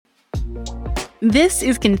This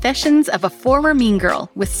is Confessions of a Former Mean Girl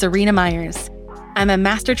with Serena Myers. I'm a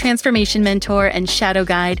master transformation mentor and shadow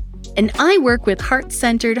guide, and I work with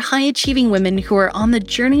heart-centered, high-achieving women who are on the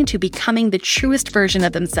journey to becoming the truest version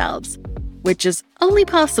of themselves, which is only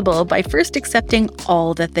possible by first accepting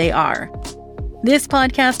all that they are. This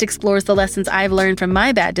podcast explores the lessons I've learned from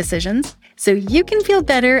my bad decisions so you can feel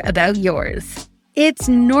better about yours. It's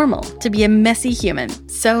normal to be a messy human,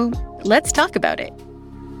 so let's talk about it.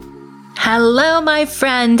 Hello, my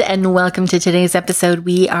friend, and welcome to today's episode.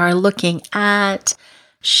 We are looking at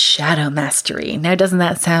shadow mastery. Now, doesn't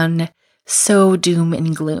that sound so doom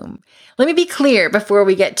and gloom? Let me be clear before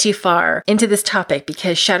we get too far into this topic,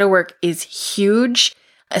 because shadow work is huge,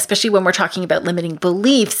 especially when we're talking about limiting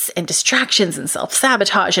beliefs and distractions and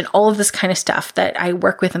self-sabotage and all of this kind of stuff that I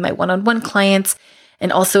work with in my one-on-one clients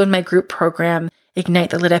and also in my group program,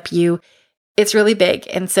 Ignite the Lit Up You. It's really big.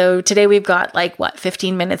 And so today we've got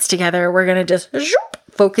 15 minutes together. We're going to just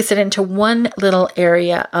focus it into one little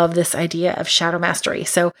area of this idea of shadow mastery.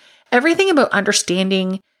 So everything about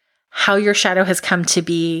understanding how your shadow has come to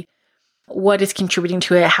be, what is contributing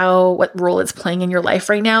to it, what role it's playing in your life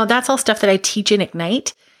right now, that's all stuff that I teach in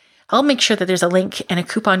Ignite. I'll make sure that there's a link and a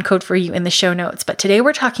coupon code for you in the show notes. But today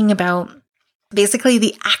we're talking about basically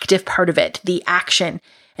the active part of it, the action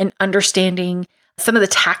and understanding some of the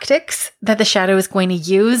tactics that the shadow is going to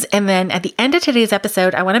use. And then at the end of today's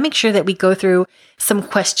episode, I want to make sure that we go through some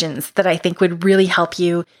questions that I think would really help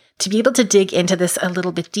you to be able to dig into this a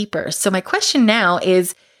little bit deeper. So my question now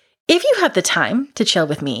is, if you have the time to chill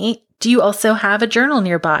with me, do you also have a journal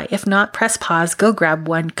nearby? If not, press pause, go grab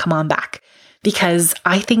one, come on back. Because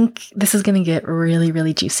I think this is going to get really,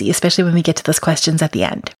 really juicy, especially when we get to those questions at the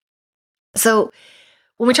end. So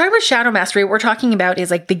when we talk about shadow mastery, what we're talking about is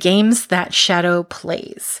the games that shadow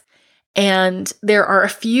plays. And there are a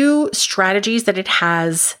few strategies that it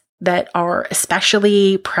has that are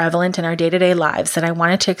especially prevalent in our day-to-day lives that I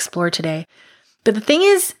wanted to explore today. But the thing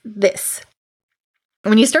is this: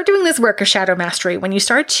 when you start doing this work of shadow mastery, when you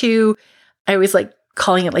start to, I always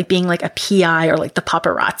calling it being a PI or the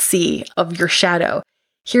paparazzi of your shadow.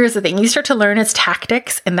 Here's the thing: you start to learn its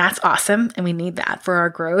tactics, and that's awesome. And we need that for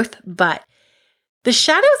our growth. But the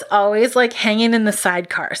shadow's always hanging in the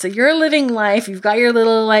sidecar. So you're living life, you've got your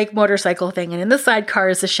little motorcycle thing, and in the sidecar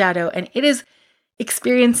is the shadow, and it is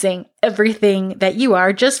experiencing everything that you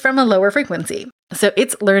are just from a lower frequency. So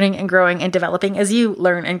it's learning and growing and developing as you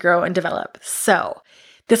learn and grow and develop. So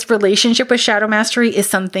this relationship with shadow mastery is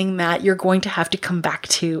something that you're going to have to come back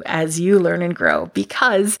to as you learn and grow,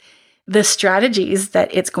 because the strategies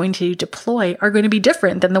that it's going to deploy are going to be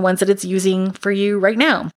different than the ones that it's using for you right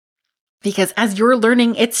now. Because as you're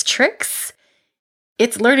learning its tricks,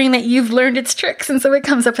 it's learning that you've learned its tricks. And so it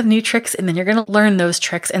comes up with new tricks, and then you're going to learn those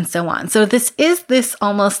tricks and so on. So this is this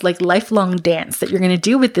almost lifelong dance that you're going to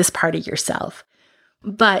do with this part of yourself.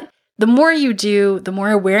 But the more you do, the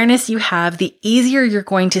more awareness you have, the easier you're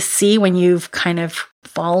going to see when you've kind of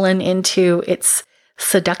fallen into its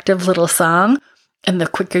seductive little song, and the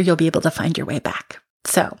quicker you'll be able to find your way back.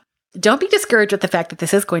 So don't be discouraged with the fact that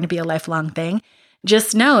this is going to be a lifelong thing.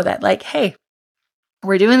 Just know that hey,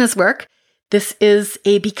 we're doing this work. This is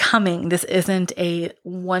a becoming. This isn't a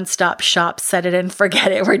one-stop shop, set it and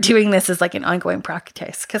forget it. We're doing this as an ongoing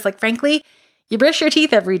practice. Because frankly, you brush your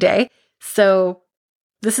teeth every day. So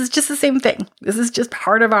this is just the same thing. This is just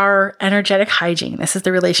part of our energetic hygiene. This is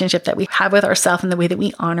the relationship that we have with ourselves and the way that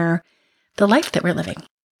we honor the life that we're living.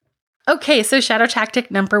 Okay, so shadow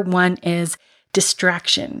tactic number 1 is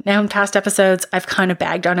distraction. Now, in past episodes, I've kind of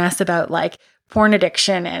bagged on us about porn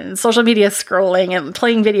addiction and social media scrolling and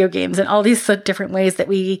playing video games and all these different ways that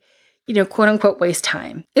we, quote unquote, waste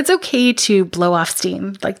time. It's okay to blow off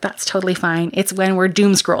steam. That's totally fine. It's when we're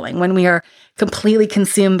doom scrolling, when we are completely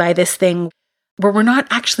consumed by this thing where we're not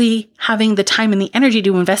actually having the time and the energy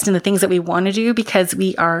to invest in the things that we want to do because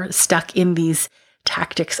we are stuck in these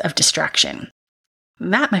tactics of distraction.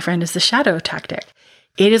 And that, my friend, is the shadow tactic.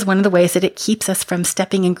 It is one of the ways that it keeps us from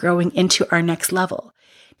stepping and growing into our next level.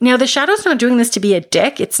 Now, the shadow's not doing this to be a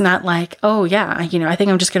dick. It's not oh yeah, I think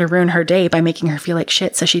I'm just going to ruin her day by making her feel like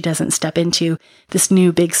shit so she doesn't step into this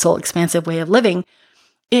new big soul expansive way of living.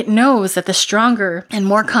 It knows that the stronger and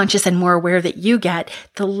more conscious and more aware that you get,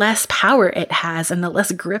 the less power it has and the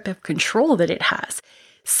less grip of control that it has.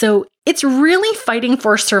 So it's really fighting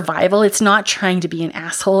for survival. It's not trying to be an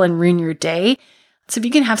asshole and ruin your day. So if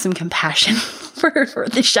you can have some compassion for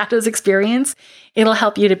the shadow's experience, it'll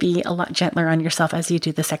help you to be a lot gentler on yourself as you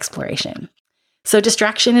do this exploration. So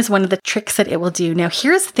distraction is one of the tricks that it will do. Now,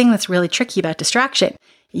 here's the thing that's really tricky about distraction.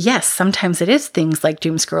 Yes, sometimes it is things like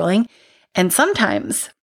doom scrolling, and sometimes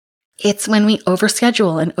It's when we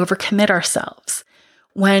overschedule and overcommit ourselves,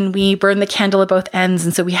 when we burn the candle at both ends.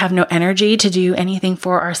 And so we have no energy to do anything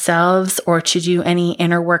for ourselves or to do any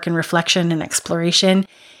inner work and reflection and exploration.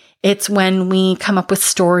 It's when we come up with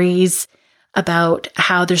stories about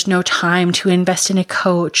how there's no time to invest in a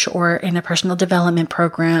coach or in a personal development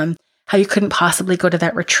program, how you couldn't possibly go to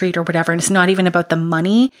that retreat or whatever. And it's not even about the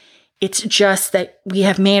money. It's just that we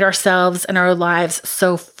have made ourselves and our lives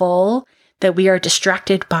so full that we are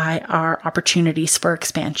distracted by our opportunities for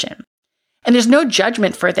expansion. And there's no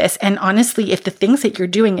judgment for this. And honestly, if the things that you're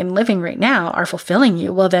doing and living right now are fulfilling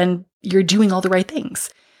you, well, then you're doing all the right things.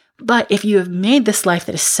 But if you have made this life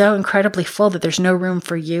that is so incredibly full that there's no room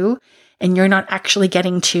for you, and you're not actually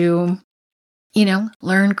getting to,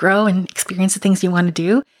 learn, grow, and experience the things you want to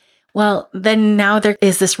do, well, then now there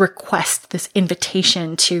is this request, this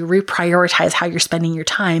invitation to reprioritize how you're spending your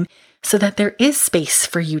time so that there is space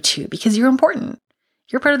for you too, because you're important.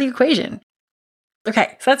 You're part of the equation.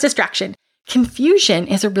 Okay, so that's distraction. Confusion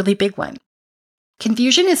is a really big one.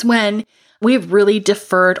 Confusion is when we've really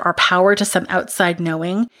deferred our power to some outside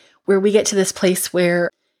knowing, where we get to this place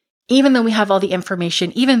where even though we have all the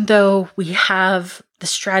information, even though we have the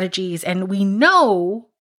strategies and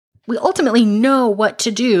we ultimately know what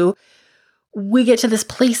to do, we get to this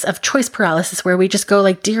place of choice paralysis where we just go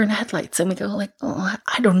like deer in headlights and we go like, oh,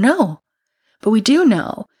 I don't know. But we do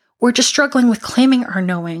know. We're just struggling with claiming our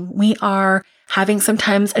knowing. We are having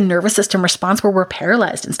sometimes a nervous system response where we're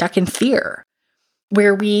paralyzed and stuck in fear,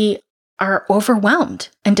 where we are overwhelmed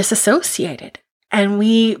and disassociated. And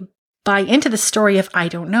we buy into the story of I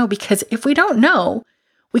don't know, because if we don't know,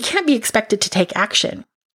 we can't be expected to take action.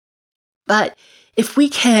 But if we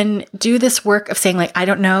can do this work of saying like, I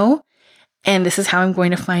don't know, and this is how I'm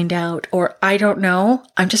going to find out, or I don't know,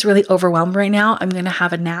 I'm just really overwhelmed right now, I'm going to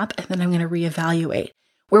have a nap and then I'm going to reevaluate,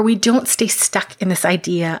 where we don't stay stuck in this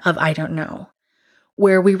idea of I don't know,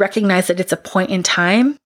 where we recognize that it's a point in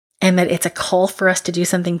time and that it's a call for us to do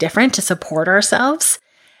something different to support ourselves.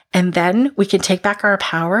 And then we can take back our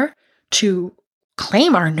power to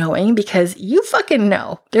claim our knowing, because you fucking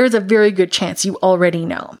know. There's a very good chance you already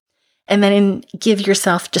know. And then give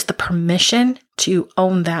yourself just the permission to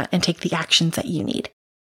own that and take the actions that you need.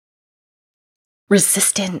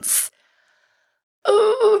 Resistance.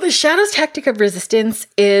 Oh, the shadows tactic of resistance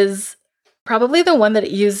is probably the one that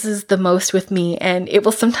it uses the most with me. And it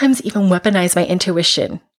will sometimes even weaponize my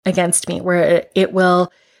intuition against me, where it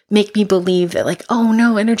will make me believe that like, oh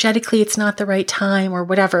no, energetically, it's not the right time or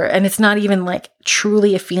whatever. And it's not even like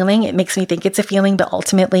truly a feeling. It makes me think it's a feeling, but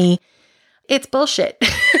ultimately it's bullshit.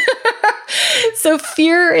 So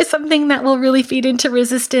fear is something that will really feed into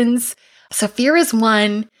resistance. So fear is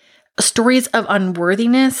one. Stories of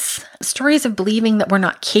unworthiness, stories of believing that we're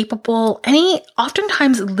not capable, any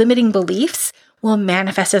oftentimes limiting beliefs will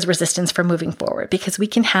manifest as resistance for moving forward, because we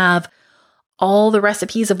can have all the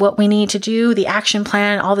recipes of what we need to do, the action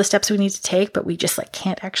plan, all the steps we need to take, but we just like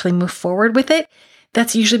can't actually move forward with it.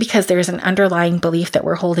 That's usually because there's an underlying belief that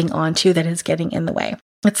we're holding on to that is getting in the way.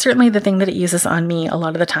 It's certainly the thing that it uses on me a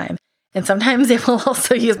lot of the time. And sometimes it will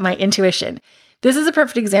also use my intuition. This is a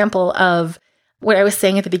perfect example of what I was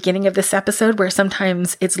saying at the beginning of this episode, where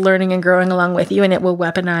sometimes it's learning and growing along with you, and it will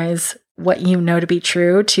weaponize what you know to be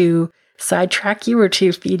true to sidetrack you or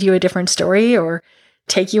to feed you a different story or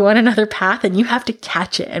take you on another path, and you have to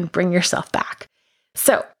catch it and bring yourself back.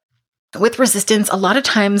 So with resistance, a lot of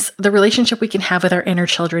times the relationship we can have with our inner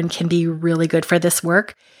children can be really good for this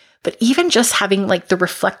work. But even just having like the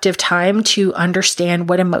reflective time to understand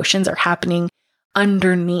what emotions are happening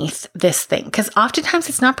underneath this thing, because oftentimes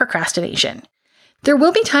it's not procrastination. There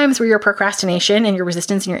will be times where your procrastination and your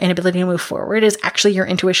resistance and your inability to move forward is actually your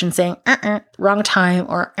intuition saying, wrong time,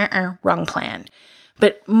 or wrong plan.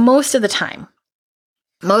 But most of the time,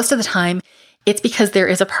 it's because there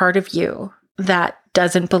is a part of you that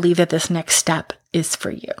doesn't believe that this next step is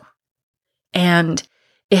for you. And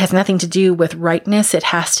it has nothing to do with rightness. It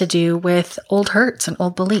has to do with old hurts and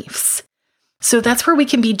old beliefs. So that's where we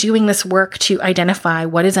can be doing this work to identify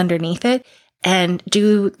what is underneath it and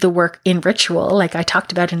do the work in ritual, like I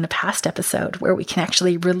talked about in the past episode, where we can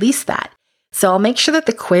actually release that. So I'll make sure that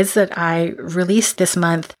the quiz that I released this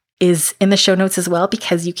month is in the show notes as well,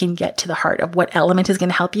 because you can get to the heart of what element is going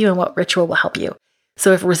to help you and what ritual will help you.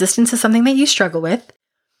 So if resistance is something that you struggle with,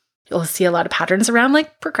 you'll see a lot of patterns around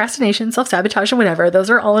like procrastination, self-sabotage, and whatever.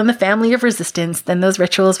 Those are all in the family of resistance. Then those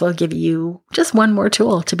rituals will give you just one more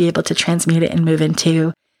tool to be able to transmute it and move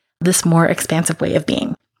into this more expansive way of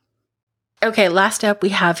being. Okay, last up, we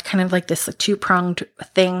have kind of like this two-pronged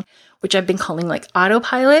thing, which I've been calling like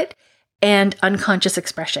autopilot and unconscious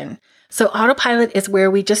expression. So autopilot is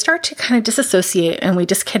where we just start to kind of disassociate and we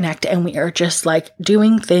disconnect and we are just like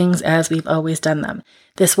doing things as we've always done them.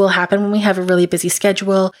 This will happen when we have a really busy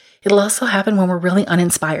schedule. It'll also happen when we're really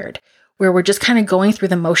uninspired, where we're just kind of going through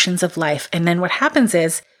the motions of life. And then what happens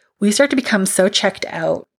is we start to become so checked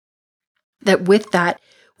out that with that,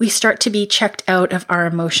 we start to be checked out of our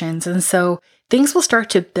emotions. And so things will start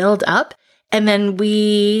to build up and then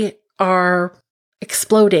we are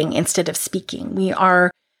exploding instead of speaking. We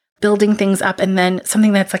are building things up and then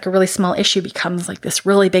something that's like a really small issue becomes like this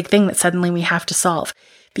really big thing that suddenly we have to solve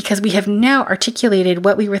because we have now articulated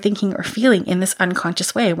what we were thinking or feeling in this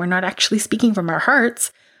unconscious way. We're not actually speaking from our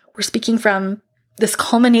hearts. We're speaking from this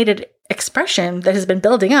culminated expression that has been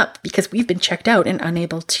building up because we've been checked out and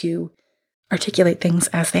unable to articulate things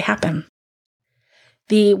as they happen.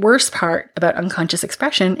 The worst part about unconscious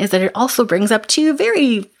expression is that it also brings up two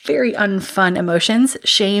very, very unfun emotions,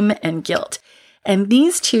 shame and guilt. And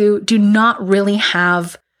these two do not really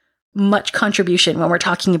have much contribution when we're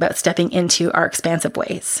talking about stepping into our expansive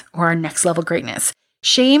ways or our next level greatness.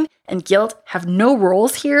 Shame and guilt have no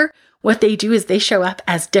roles here. What they do is they show up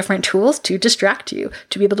as different tools to distract you,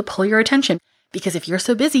 to be able to pull your attention. Because if you're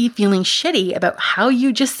so busy feeling shitty about how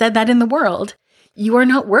you just said that in the world, you are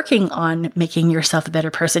not working on making yourself a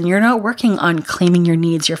better person. You're not working on claiming your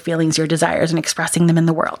needs, your feelings, your desires, and expressing them in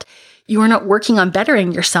the world. You are not working on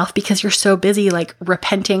bettering yourself because you're so busy like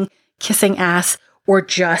repenting, kissing ass, or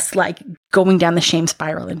just like going down the shame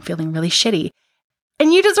spiral and feeling really shitty.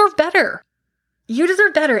 And you deserve better. You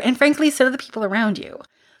deserve better. And frankly, so do the people around you.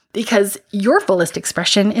 Because your fullest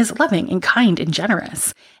expression is loving and kind and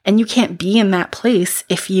generous. And you can't be in that place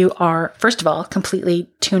if you are, first of all, completely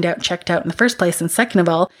tuned out, checked out in the first place. And second of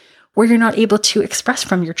all, where you're not able to express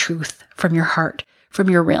from your truth, from your heart, from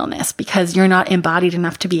your realness, because you're not embodied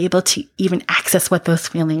enough to be able to even access what those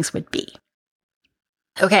feelings would be.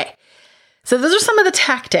 Okay, so those are some of the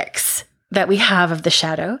tactics that we have of the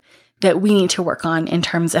shadow that we need to work on in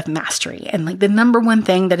terms of mastery. And like the number one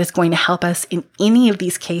thing that is going to help us in any of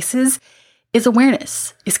these cases is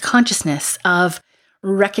awareness, is consciousness of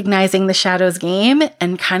recognizing the shadow's game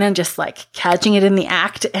and kind of just like catching it in the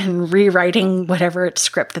act and rewriting whatever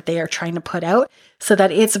script that they are trying to put out so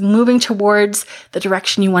that it's moving towards the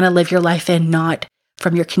direction you want to live your life in, not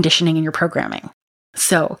from your conditioning and your programming.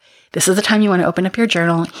 So this is the time you want to open up your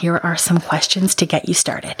journal. Here are some questions to get you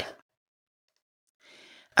started.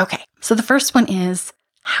 Okay, so the first one is,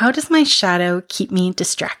 how does my shadow keep me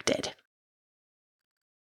distracted?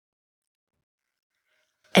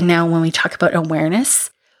 And now when we talk about awareness,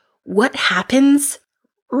 what happens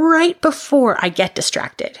right before I get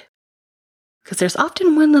distracted? Because there's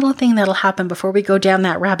often one little thing that'll happen before we go down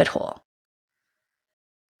that rabbit hole.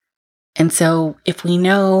 And so if we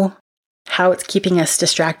know how it's keeping us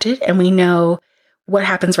distracted and we know what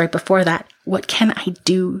happens right before that, what can I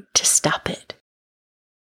do to stop it?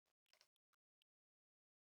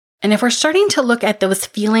 And if we're starting to look at those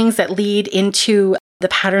feelings that lead into the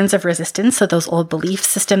patterns of resistance, so those old belief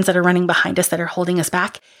systems that are running behind us that are holding us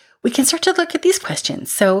back, we can start to look at these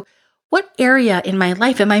questions. So what area in my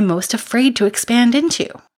life am I most afraid to expand into?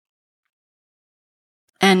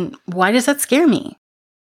 And why does that scare me?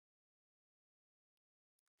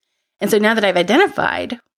 And so now that I've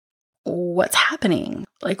identified what's happening,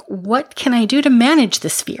 like what can I do to manage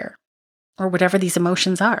this fear or whatever these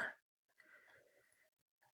emotions are?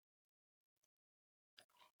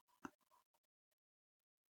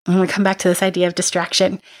 I'm going to come back to this idea of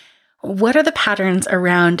distraction. What are the patterns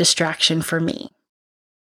around distraction for me?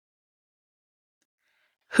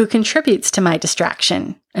 Who contributes to my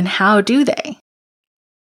distraction and how do they?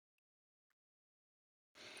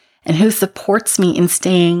 And who supports me in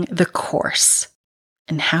staying the course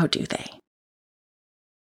and how do they?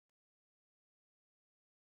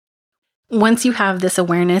 Once you have this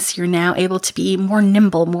awareness, you're now able to be more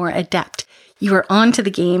nimble, more adept. You are onto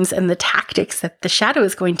the games and the tactics that the shadow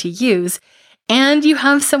is going to use, and you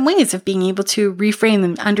have some ways of being able to reframe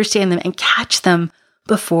them, understand them, and catch them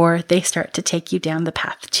before they start to take you down the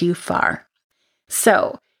path too far.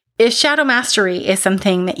 So, if shadow mastery is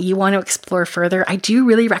something that you want to explore further, I do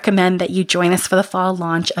really recommend that you join us for the fall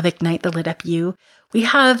launch of Ignite the Lit Up You. We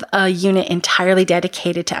have a unit entirely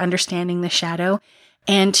dedicated to understanding the shadow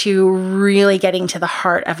and to really getting to the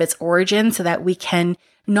heart of its origin so that we can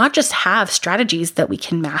not just have strategies that we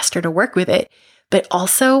can master to work with it, but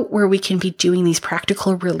also where we can be doing these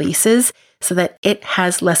practical releases so that it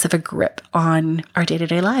has less of a grip on our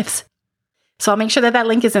day-to-day lives. So I'll make sure that that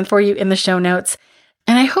link is in for you in the show notes.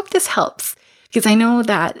 And I hope this helps because I know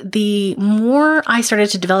that the more I started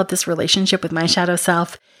to develop this relationship with my shadow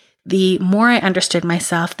self, the more I understood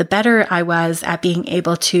myself, the better I was at being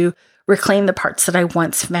able to reclaim the parts that I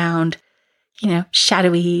once found,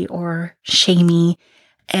 shadowy or shamey.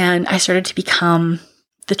 And I started to become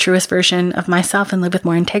the truest version of myself and live with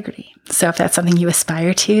more integrity. So if that's something you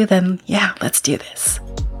aspire to, then yeah, let's do this.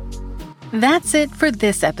 That's it for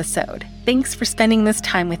this episode. Thanks for spending this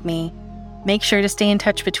time with me. Make sure to stay in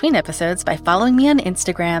touch between episodes by following me on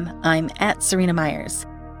Instagram. I'm @SerenaMyers.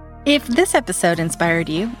 If this episode inspired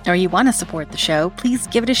you or you want to support the show, please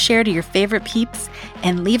give it a share to your favorite peeps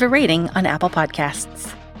and leave a rating on Apple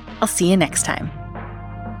Podcasts. I'll see you next time.